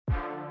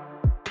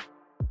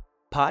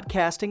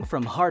Podcasting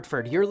from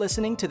Hartford, you're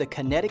listening to the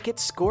Connecticut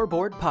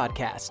Scoreboard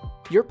Podcast,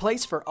 your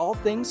place for all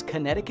things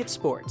Connecticut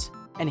sports.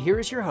 And here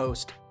is your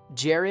host,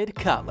 Jared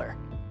Cutler.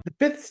 The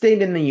fifth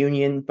state in the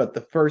Union, but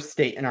the first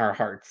state in our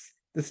hearts.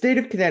 The state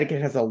of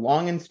Connecticut has a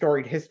long and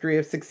storied history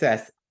of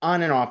success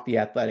on and off the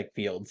athletic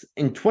fields,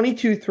 and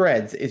 22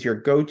 Threads is your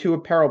go-to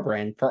apparel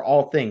brand for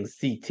all things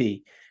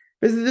CT.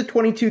 Visit the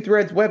 22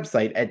 Threads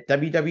website at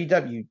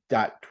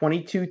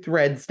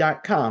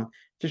www.22threads.com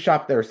to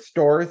shop their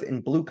stores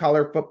and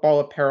blue-collar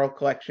football apparel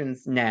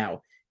collections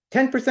now.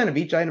 10% of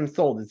each item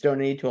sold is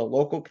donated to a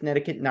local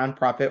Connecticut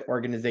nonprofit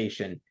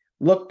organization.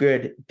 Look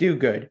good, do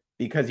good,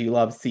 because you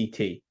love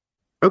CT.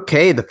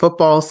 Okay, the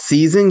football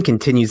season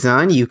continues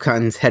on.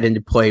 UConn's heading to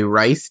play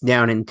Rice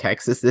down in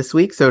Texas this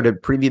week. So to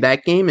preview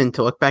that game and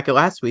to look back at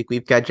last week,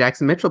 we've got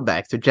Jackson Mitchell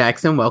back. So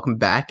Jackson, welcome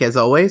back as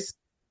always.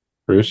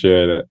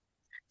 Appreciate it.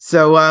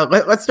 So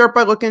let's start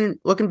by looking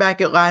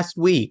back at last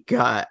week.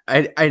 I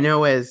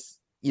know as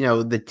you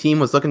know, the team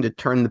was looking to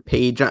turn the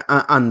page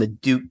on the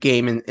Duke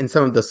game and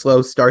some of the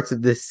slow starts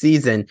of this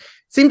season.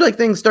 Seemed like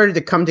things started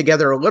to come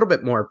together a little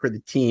bit more for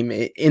the team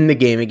in the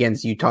game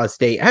against Utah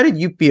State. How did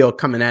you feel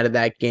coming out of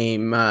that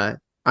game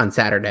on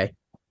Saturday?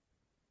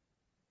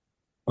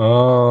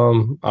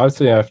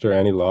 Obviously after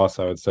any loss,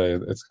 I would say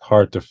it's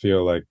hard to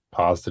feel like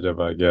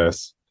positive, I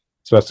guess,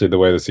 especially the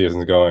way the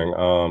season's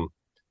going.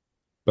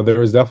 But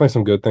there was definitely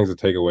some good things to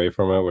take away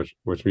from it,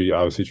 which we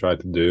obviously tried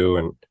to do,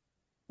 and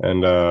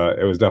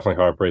it was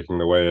definitely heartbreaking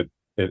the way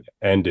it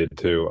ended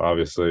too,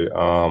 obviously.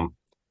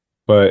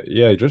 But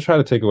yeah, just try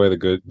to take away the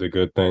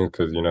good things,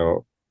 because you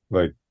know,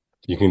 like,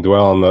 you can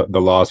dwell on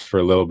the loss for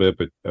a little bit,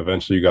 but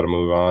eventually you got to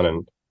move on,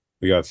 and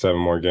we got 7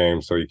 more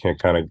games, so you can't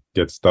kind of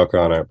get stuck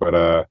on it.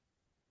 But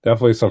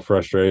definitely some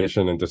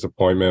frustration and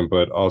disappointment,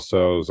 but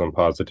also some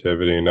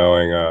positivity,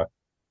 knowing you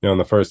know, in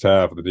the first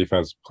half the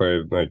defense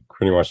played like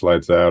pretty much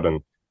lights out,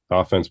 and the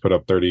offense put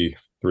up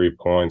 33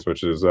 points,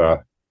 which is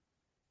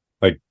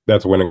like,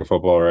 that's winning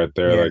football right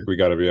there. Yeah. Like, we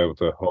got to be able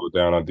to hold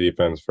down on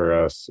defense for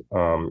us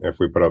if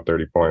we put up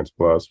 30 points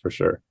plus, for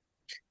sure.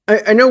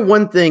 I know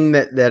one thing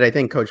that I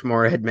think Coach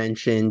Moore had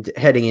mentioned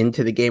heading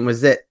into the game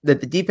was that the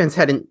defense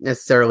hadn't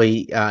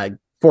necessarily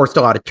forced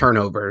a lot of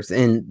turnovers,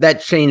 and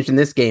that changed in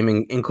this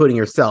game, including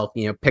yourself,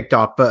 you know, picked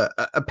off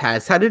a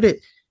pass. How did it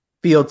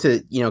feel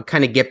to, you know,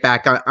 kind of get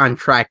back on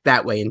track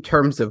that way in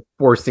terms of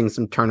forcing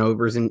some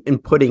turnovers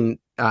and putting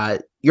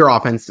your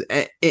offense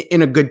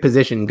in a good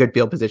position, good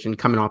field position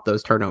coming off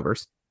those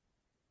turnovers?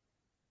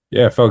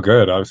 Yeah, it felt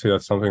good. Obviously,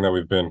 that's something that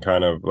we've been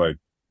kind of like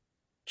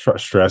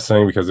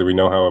stressing, because we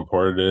know how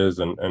important it is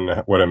and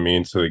what it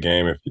means to the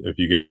game if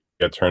you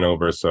get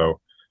turnovers.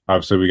 So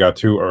obviously we got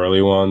 2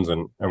 early ones,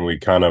 and we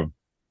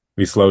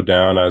slowed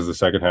down as the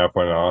second half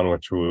went on,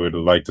 which we would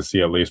like to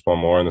see at least 1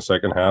 more in the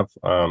second half.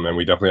 And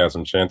we definitely had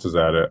some chances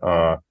at it.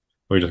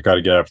 We just got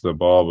to get after the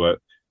ball, but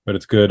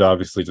it's good,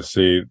 obviously, to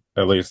see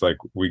at least like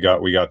we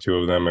got 2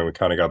 of them, and we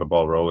kind of got the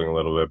ball rolling a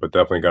little bit, but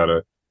definitely got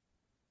to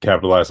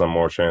capitalize on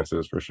more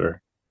chances for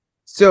sure.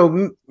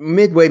 So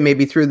midway,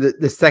 maybe through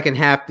the second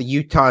half, the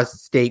Utah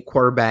State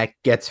quarterback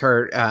gets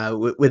hurt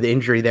with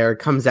injury there,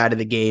 comes out of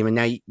the game, and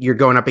now you're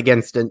going up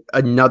against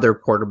another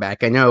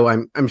quarterback. I know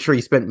I'm sure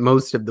you spent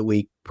most of the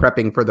week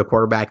prepping for the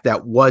quarterback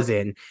that was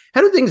in.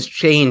 How do things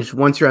change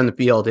once you're on the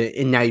field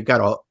and now you've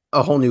got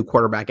a whole new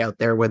quarterback out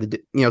there with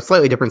a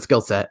slightly different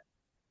skill set?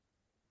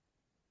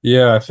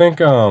 Yeah, I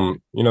think you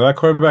know, that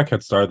quarterback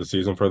had started the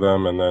season for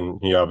them, and then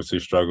he obviously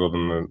struggled,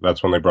 and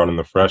that's when they brought in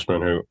the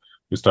freshman who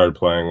started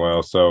playing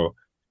well. So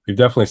we've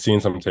definitely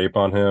seen some tape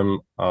on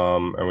him,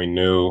 and we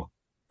knew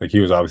like he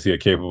was obviously a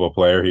capable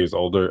player. He was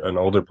an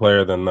older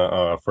player than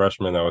the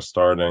freshman that was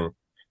starting.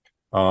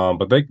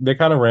 But they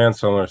kind of ran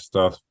similar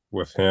stuff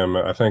with him.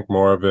 I think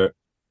more of it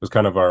was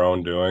kind of our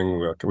own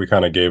doing. We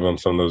kind of gave him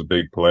some of those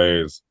big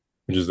plays,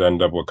 which just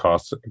ended up with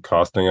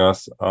costing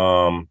us.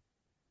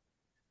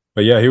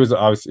 But yeah, he was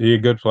obviously a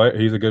good player.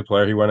 He's a good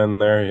player. He went in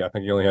there. I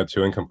think he only had 2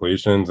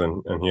 incompletions,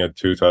 and he had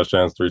 2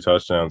 touchdowns, 3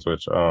 touchdowns,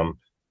 which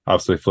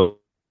obviously flipped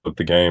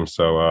the game.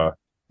 So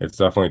it's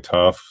definitely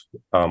tough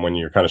when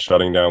you're kind of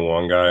shutting down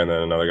one guy and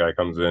then another guy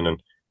comes in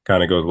and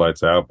kind of goes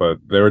lights out. But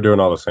they were doing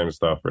all the same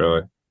stuff,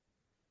 really.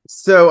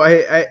 So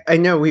I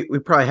know we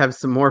probably have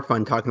some more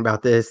fun talking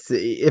about this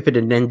if it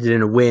had ended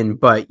in a win,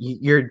 but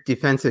your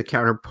defensive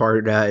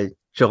counterpart,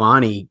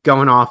 Jelani,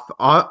 going off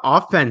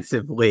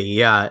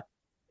offensively.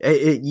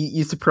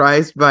 You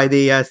surprised by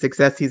the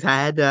success he's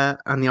had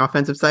on the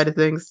offensive side of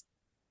things?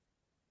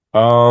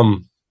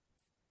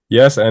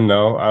 Yes and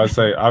no. I would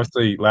say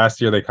obviously last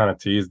year they kind of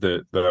teased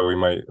it that we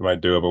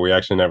might do it, but we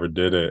actually never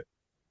did it.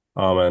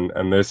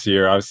 And this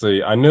year,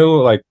 obviously, I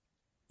knew like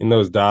in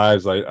those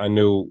dives, like I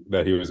knew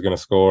that he was going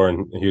to score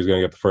and he was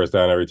going to get the first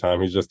down every time.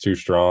 He's just too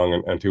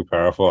strong and too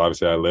powerful.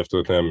 Obviously, I lift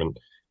with him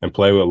and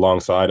play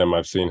alongside him.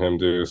 I've seen him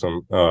do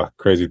some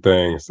crazy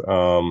things.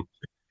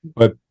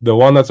 But the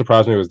one that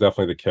surprised me was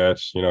definitely the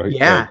catch. You know,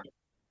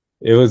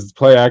 it was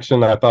play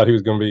action. I thought he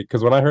was going to be,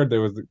 because when I heard they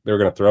were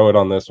going to throw it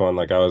on this one,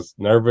 like I was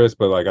nervous,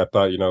 but like I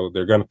thought, you know,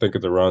 they're going to think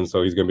it's a run,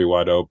 so he's going to be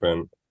wide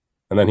open.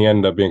 and then he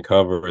ended up being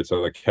covered.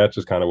 So the catch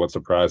is kind of what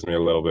surprised me a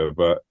little bit.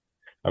 But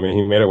I mean,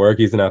 he made it work.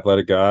 He's an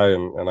athletic guy,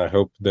 and I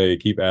hope they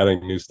keep adding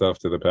new stuff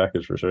to the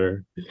package for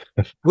sure.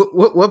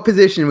 What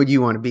position would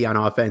you want to be on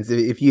offense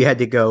if you had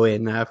to go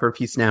in for a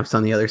few snaps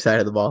on the other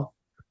side of the ball?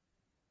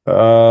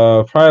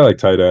 Probably like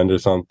tight end or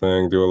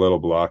something. Do a little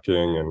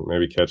blocking and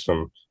maybe catch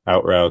some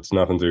out routes.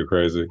 Nothing too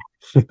crazy.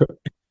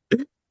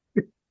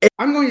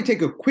 I'm going to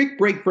take a quick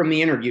break from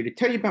the interview to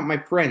tell you about my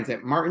friends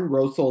at Martin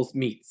Rosol's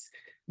Meats.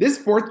 This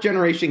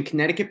fourth-generation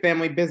Connecticut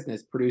family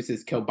business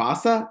produces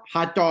kielbasa,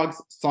 hot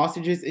dogs,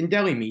 sausages, and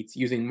deli meats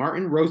using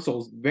Martin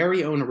Rosol's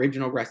very own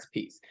original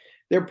recipes.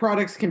 Their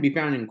products can be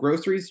found in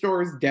grocery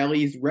stores,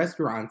 delis,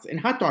 restaurants, and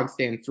hot dog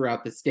stands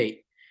throughout the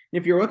state. And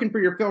if you're looking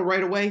for your fill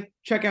right away,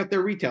 check out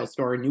their retail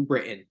store in New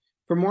Britain.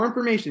 For more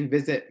information,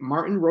 visit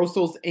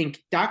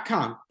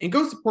martinrosolsinc.com and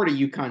go support a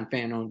UConn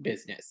fan-owned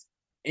business.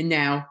 And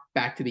now,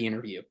 back to the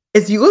interview.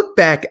 As you look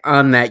back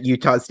on that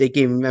Utah State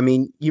game, I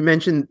mean, you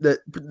mentioned the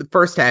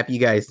first half, you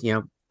guys,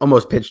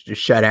 almost pitched a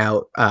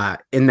shutout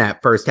in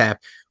that first half.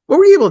 What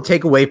were you able to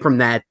take away from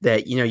that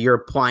you're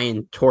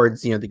applying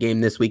towards, the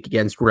game this week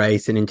against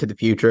Rice and into the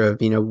future of,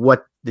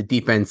 what the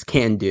defense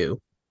can do?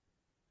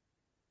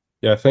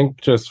 Yeah, I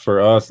think just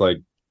for us, like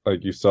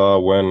you saw,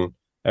 when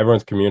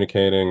everyone's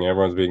communicating,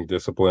 everyone's being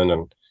disciplined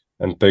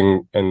and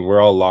we're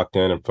all locked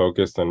in and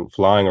focused and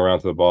flying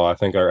around to the ball. I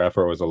think our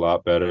effort was a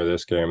lot better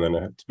this game than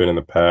it's been in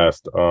the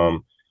past.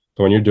 So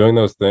when you're doing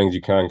those things, you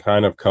can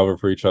kind of cover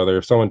for each other.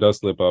 If someone does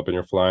slip up and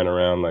you're flying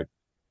around, like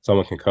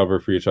someone can cover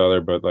for each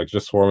other, but like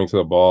just swarming to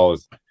the ball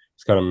is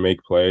kind of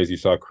make plays. You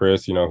saw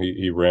Chris,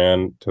 he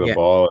ran to the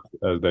ball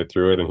as they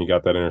threw it and he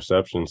got that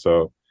interception.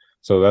 So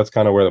that's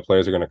kind of where the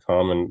plays are going to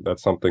come, and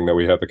that's something that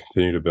we have to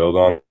continue to build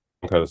on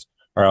because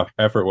our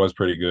effort was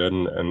pretty good,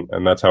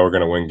 and that's how we're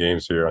going to win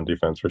games here on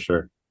defense for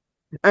sure.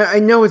 I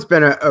know it's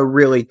been a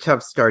really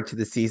tough start to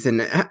the season.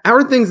 How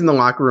are things in the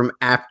locker room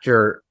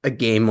after a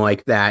game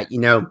like that?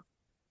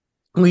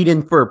 Lead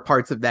in for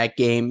parts of that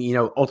game,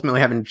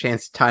 ultimately having a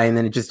chance to tie, and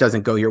then it just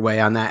doesn't go your way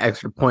on that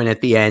extra point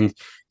at the end.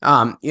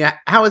 How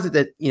is it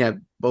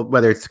that,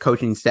 whether it's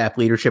coaching staff,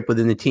 leadership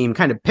within the team,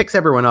 kind of picks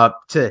everyone up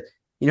to,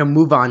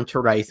 move on to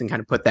Rice and kind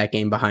of put that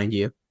game behind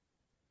you?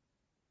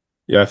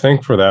 Yeah, I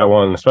think for that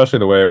one, especially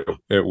the way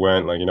it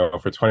went,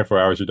 for 24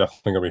 hours, you're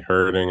definitely gonna be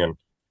hurting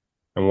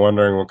and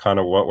wondering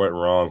what went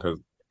wrong, because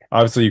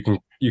obviously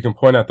you can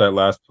point at that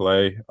last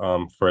play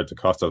for it to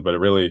cost us, but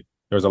there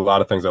was a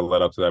lot of things that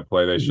led up to that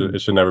play.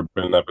 It should never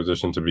been in that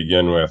position to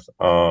begin with,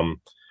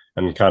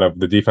 and kind of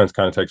the defense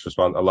kind of takes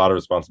a lot of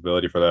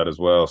responsibility for that as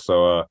well.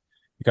 So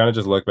you kind of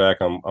just look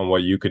back on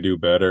what you could do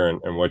better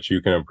and what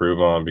you can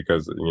improve on,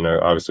 because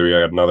obviously we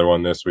had another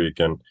one this week,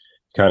 and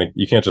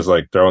you can't just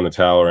like throw in the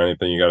towel or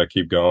anything. You got to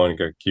keep going,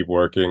 keep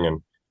working,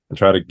 and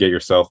try to get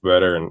yourself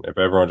better. And if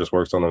everyone just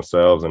works on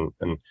themselves and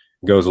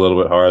goes a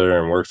little bit harder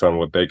and works on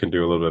what they can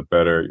do a little bit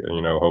better,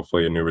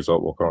 hopefully a new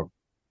result will come.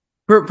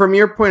 From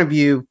your point of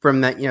view,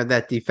 from that,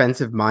 that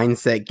defensive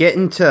mindset,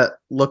 getting to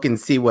look and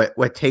see what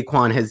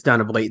Taekwon has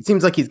done of late. It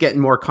seems like he's getting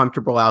more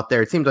comfortable out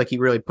there. It seems like he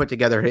really put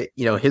together,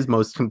 his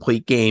most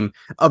complete game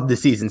of the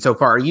season so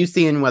far. Are you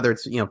seeing, whether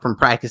it's, from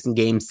practice and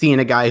games, seeing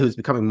a guy who's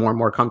becoming more and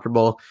more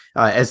comfortable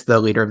as the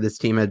leader of this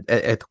team at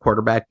the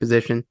quarterback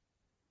position?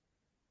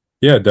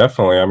 Yeah,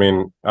 definitely. I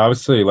mean,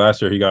 obviously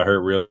last year he got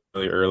hurt really,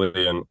 really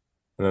early, and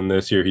then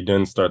this year he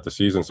didn't start the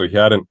season, so he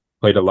hadn't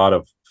played a lot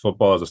of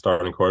football as a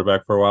starting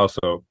quarterback for a while.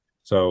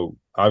 So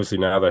obviously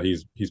now that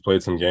he's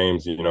played some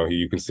games,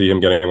 you can see him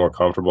getting more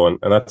comfortable, and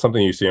that's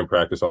something you see in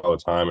practice all the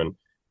time. And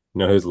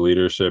his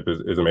leadership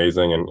is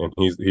amazing, and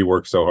he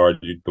works so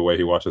hard, the way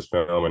he watches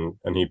film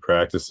and he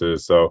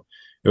practices. So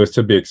it was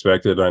to be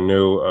expected. I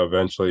knew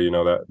eventually,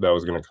 that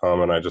was going to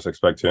come, and I just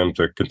expect him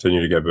to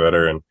continue to get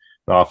better and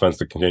the offense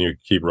to continue to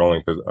keep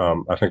rolling, because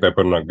I think they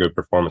put in a good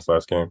performance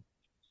last game.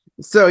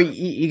 So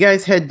you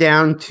guys head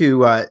down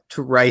to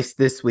Rice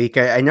this week.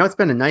 I know it's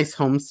been a nice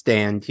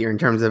homestand here in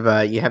terms of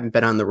you haven't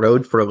been on the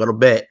road for a little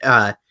bit.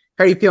 How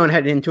are you feeling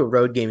heading into a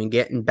road game and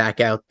getting back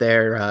out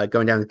there,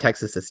 going down to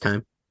Texas this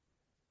time?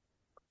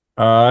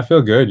 I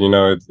feel good.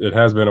 It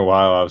has been a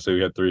while. Obviously,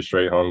 we had 3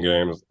 straight home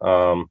games,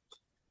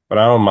 but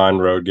I don't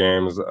mind road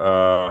games.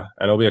 And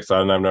it'll be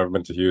exciting. I've never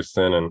been to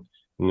Houston, and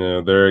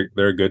they're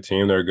a good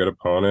team. They're a good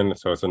opponent,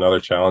 so it's another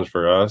challenge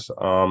for us.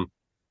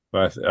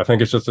 But I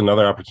think it's just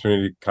another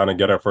opportunity to kind of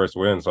get our first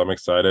win. So I'm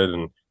excited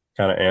and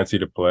kind of antsy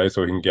to play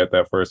so we can get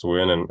that first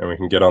win and we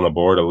can get on the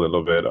board a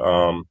little bit.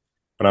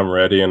 But I'm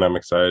ready and I'm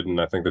excited, and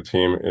I think the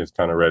team is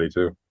kind of ready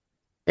too.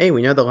 Hey,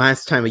 we know the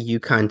last time a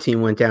UConn team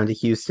went down to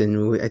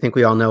Houston, I think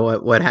we all know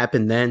what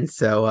happened then.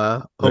 So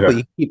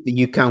hopefully you keep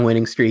the UConn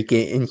winning streak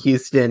in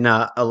Houston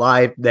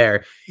alive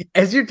there.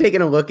 As you're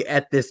taking a look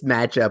at this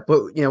matchup,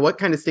 what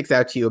kind of sticks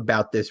out to you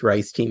about this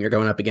Rice team you're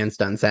going up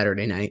against on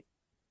Saturday night?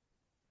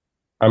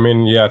 I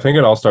mean, yeah, I think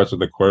it all starts with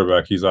the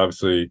quarterback. He's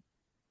obviously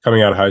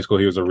coming out of high school.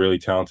 He was a really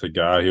talented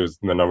guy. He was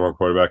the number 1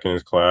 quarterback in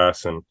his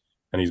class, and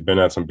he's been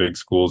at some big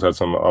schools, had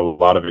a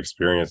lot of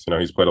experience.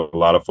 He's played a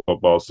lot of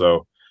football.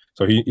 So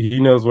So he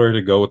knows where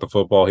to go with the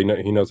football. He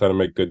knows how to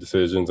make good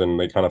decisions, and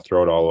they kind of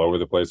throw it all over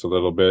the place a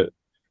little bit.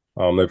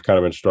 They've kind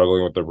of been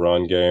struggling with the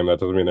run game. That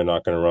doesn't mean they're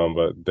not going to run,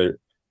 but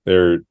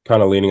they're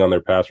kind of leaning on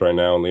their pass right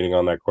now and leaning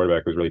on that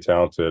quarterback who's really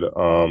talented.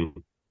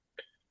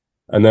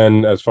 And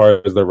then as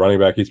far as the running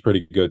back, he's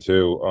pretty good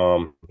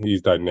too.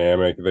 He's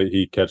dynamic.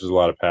 He catches a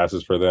lot of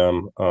passes for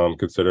them,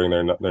 considering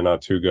they're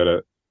not too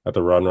good at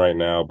the run right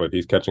now, but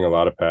he's catching a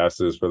lot of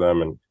passes for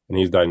them, and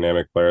he's a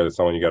dynamic player. That's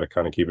someone you got to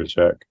kind of keep in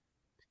check.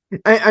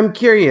 I'm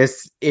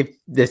curious if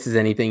this is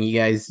anything you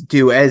guys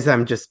do. As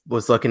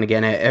was looking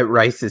again at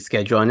Rice's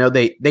schedule. I know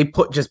they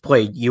just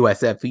played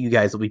USF. You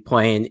guys will be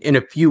playing in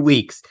a few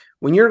weeks.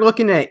 When you're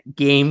looking at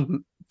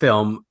game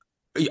film,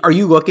 are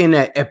you looking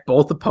at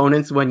both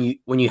opponents when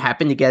you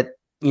happen to get,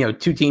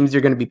 two teams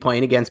you're going to be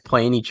playing against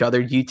playing each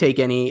other? Do you take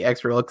any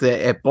extra looks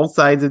at both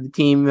sides of the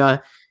team,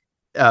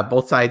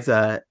 both sides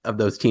of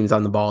those teams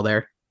on the ball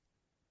there?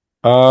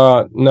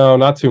 No,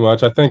 not too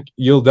much. I think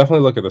you'll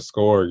definitely look at the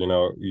score.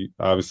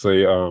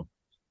 Obviously,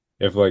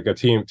 if like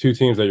two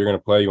teams that you're going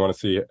to play, you want to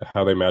see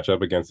how they match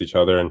up against each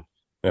other, and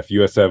if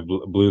USF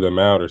blew them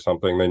out or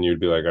something, then you'd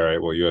be like, all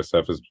right, well,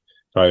 USF is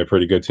probably a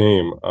pretty good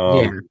team.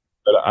 Yeah.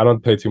 But I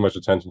don't pay too much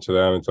attention to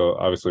them until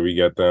obviously we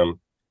get them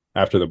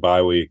after the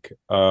bye week.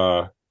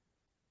 But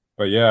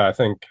yeah,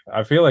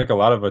 I feel like a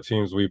lot of the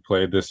teams we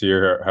played this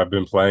year have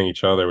been playing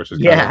each other, which is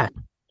kind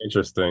of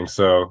interesting.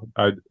 So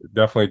I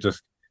definitely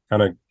just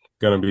kind of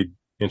going to be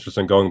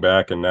interesting going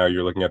back, and now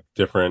you're looking at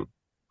different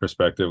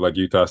perspective. Like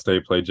Utah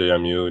State played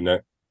JMU,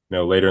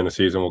 and later in the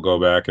season we'll go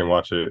back and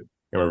watch it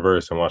in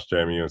reverse and watch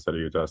JMU instead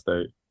of Utah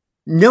State.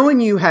 Knowing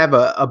you have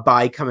a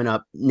bye coming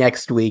up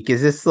next week,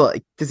 does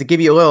it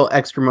give you a little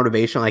extra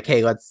motivation? Like,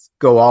 hey, let's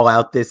go all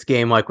out this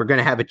game. Like, we're going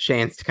to have a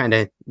chance to kind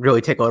of really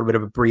take a little bit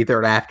of a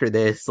breather after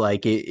this.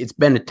 Like, it's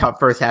been a tough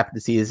first half of the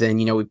season.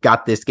 We've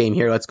got this game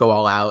here. Let's go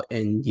all out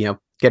and,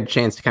 get a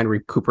chance to kind of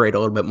recuperate a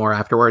little bit more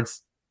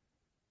afterwards.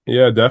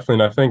 Yeah,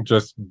 definitely. And I think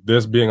just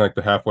this being like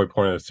the halfway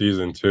point of the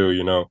season too,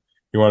 you want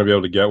to be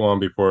able to get one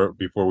before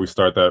we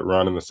start that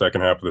run in the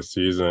second half of the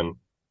season.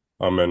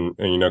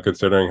 And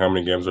considering how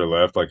many games are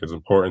left, like it's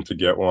important to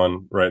get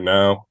one right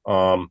now.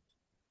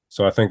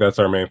 So I think that's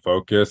our main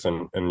focus,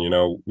 and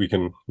we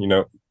can,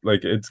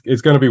 like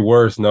it's going to be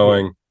worse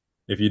knowing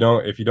if you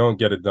don't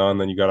get it done,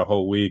 then you got a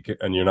whole week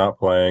and you're not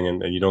playing,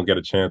 and you don't get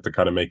a chance to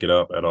kind of make it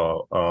up at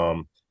all.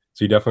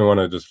 So you definitely want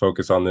to just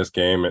focus on this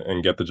game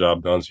and get the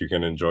job done so you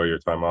can enjoy your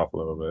time off a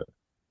little bit.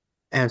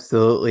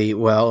 Absolutely.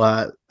 Well,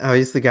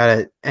 obviously got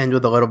to end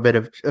with a little bit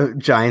of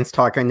Giants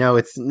talk. I know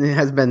it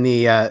has been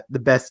the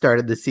best start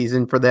of the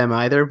season for them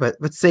either,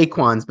 but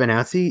Saquon's been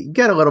out, so you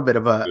got a little bit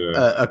of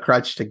a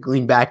crutch to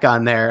lean back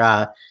on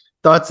there.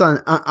 Thoughts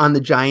on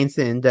the Giants,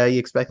 and you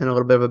expecting a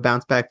little bit of a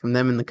bounce back from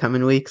them in the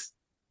coming weeks?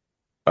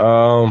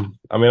 I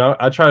mean,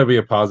 I try to be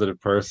a positive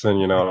person.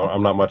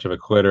 I'm not much of a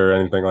quitter or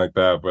anything like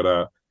that,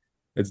 but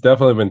it's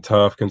definitely been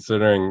tough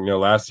considering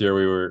last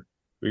year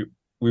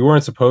we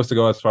weren't supposed to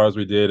go as far as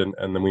we did, and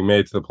then we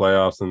made it to the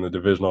playoffs in the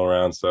divisional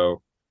round.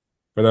 So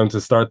for them to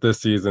start this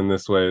season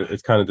this way,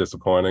 it's kind of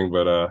disappointing.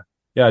 But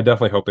yeah, I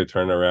definitely hope they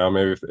turn it around.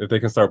 Maybe if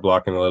they can start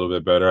blocking a little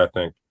bit better, I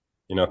think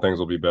things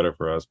will be better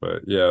for us.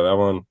 But yeah, that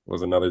one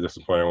was another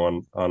disappointing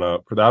one. I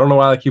don't know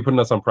why they keep putting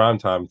us on prime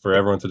time for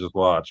everyone to just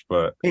watch.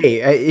 But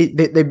hey,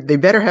 they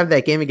better have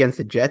that game against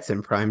the Jets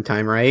in prime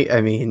time, right? I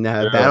mean,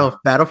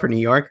 battle for New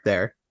York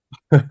there.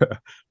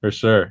 For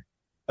sure.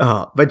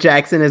 But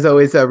Jackson, as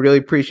always, really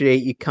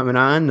appreciate you coming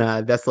on.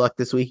 Best of luck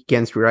this week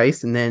against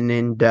Rice, and then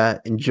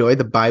enjoy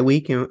the bye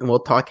week, and we'll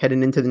talk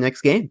heading into the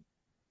next game.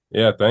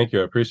 Yeah, thank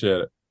you. I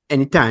appreciate it.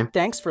 Anytime.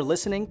 Thanks for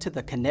listening to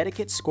the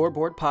Connecticut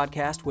Scoreboard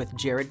Podcast with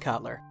Jared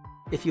Cutler.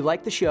 If you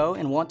like the show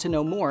and want to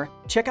know more,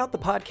 check out the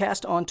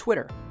podcast on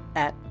Twitter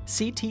at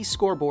CT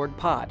Scoreboard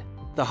Pod,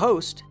 the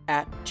host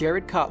at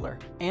Jared Cutler,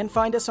 and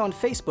find us on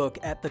Facebook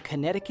at the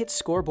Connecticut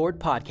Scoreboard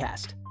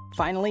Podcast.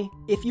 Finally,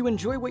 if you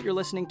enjoy what you're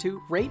listening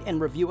to, rate and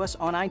review us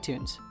on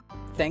iTunes.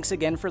 Thanks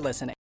again for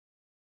listening.